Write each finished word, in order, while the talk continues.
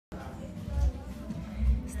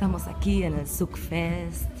Estamos aquí en el Zouk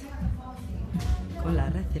Fest con la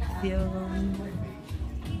recepción,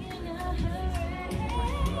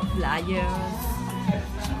 flyers.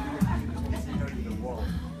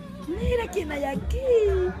 Mira quién hay aquí.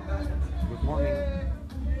 Good morning.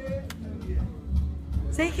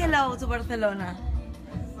 Say hello to Barcelona.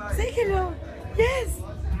 Say hello. Yes.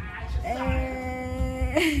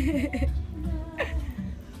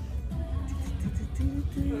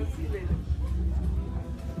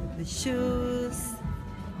 The shoes.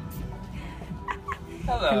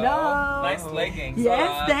 Hello. Nice leggings. Yes,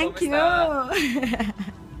 Hola, thank ¿cómo you. está?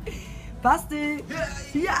 Pastor.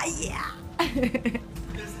 Yeah.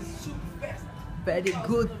 Very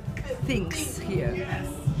good things here.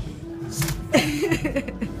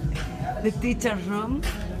 The teacher's room.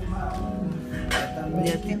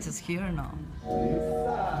 There are teachers here now.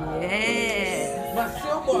 Yes.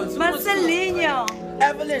 Marcelinho.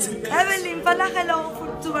 Evelyn, fala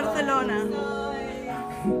hello to Barcelona.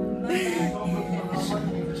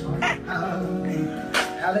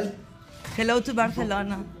 Hello to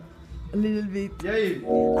Barcelona. A little bit. E aí?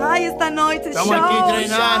 Ai, esta noite, Estamos show, aqui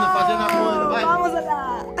treinando, show. fazendo a coisa, vai. Vamos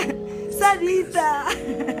lá. Sarita.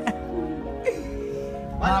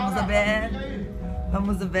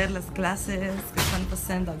 Vamos a ver las clases que están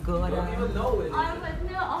pasando agora.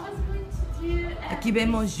 Aqui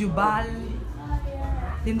vemos Jubal,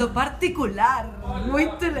 lindo particular,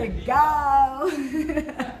 muito legal.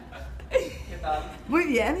 Muy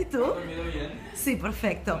bien, ¿y tú? ¿Dormido bien? Sí,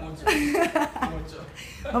 perfecto. Mucho.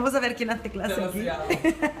 Vamos a ver quién hace clase aquí. Demasiado.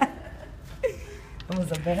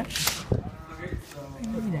 Vamos a ver. Okay, so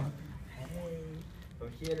Mira. from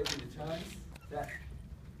here to the chance. That.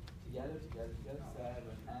 Together, seven,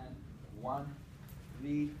 and 1,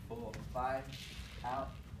 3, 4, 5, out,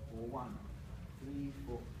 1, 3,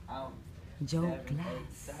 4, out. Joe 7, 8, class.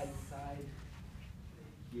 side, side.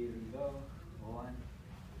 Here we go. 1,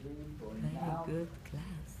 3, 4, Very now. good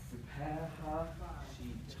class. Prepare her. She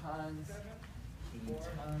turns. He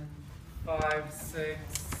turns. 5, 6,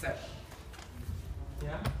 7.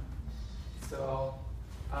 Yeah. So,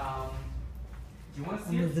 do you want to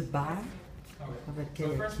see Vamos it? de bar. Okay. A ver qué So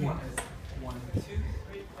hay first aquí. one is 1, 2,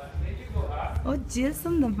 3. Then you go up. Oh,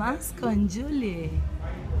 Jason Damasco and Julie. You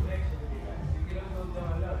get a little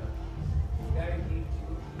down low. That need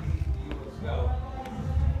you as well.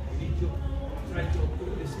 You need to try to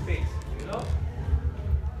occupy the space. You know.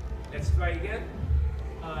 Let's try again.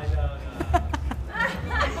 No.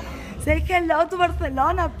 Say hello to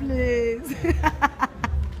Barcelona, please. You're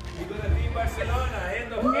gonna be in Barcelona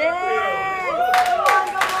end of Yes!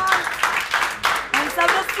 Come on. And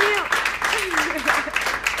some of you.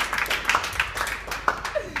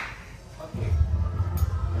 Okay.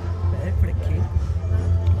 Very pretty.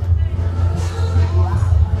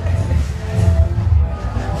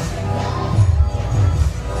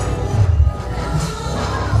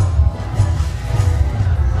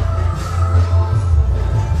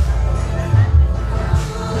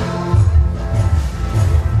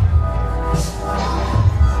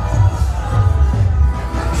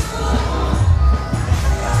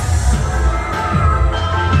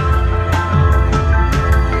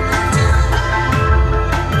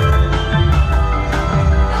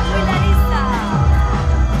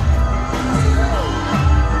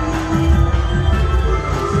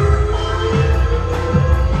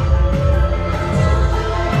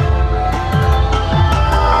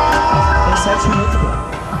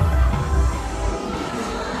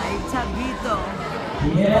 Ay, chavito.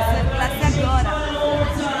 Vamos a hacer clase ahora.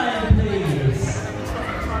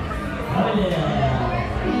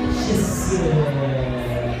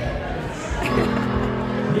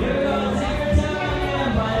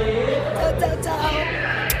 Chao, chao, chao.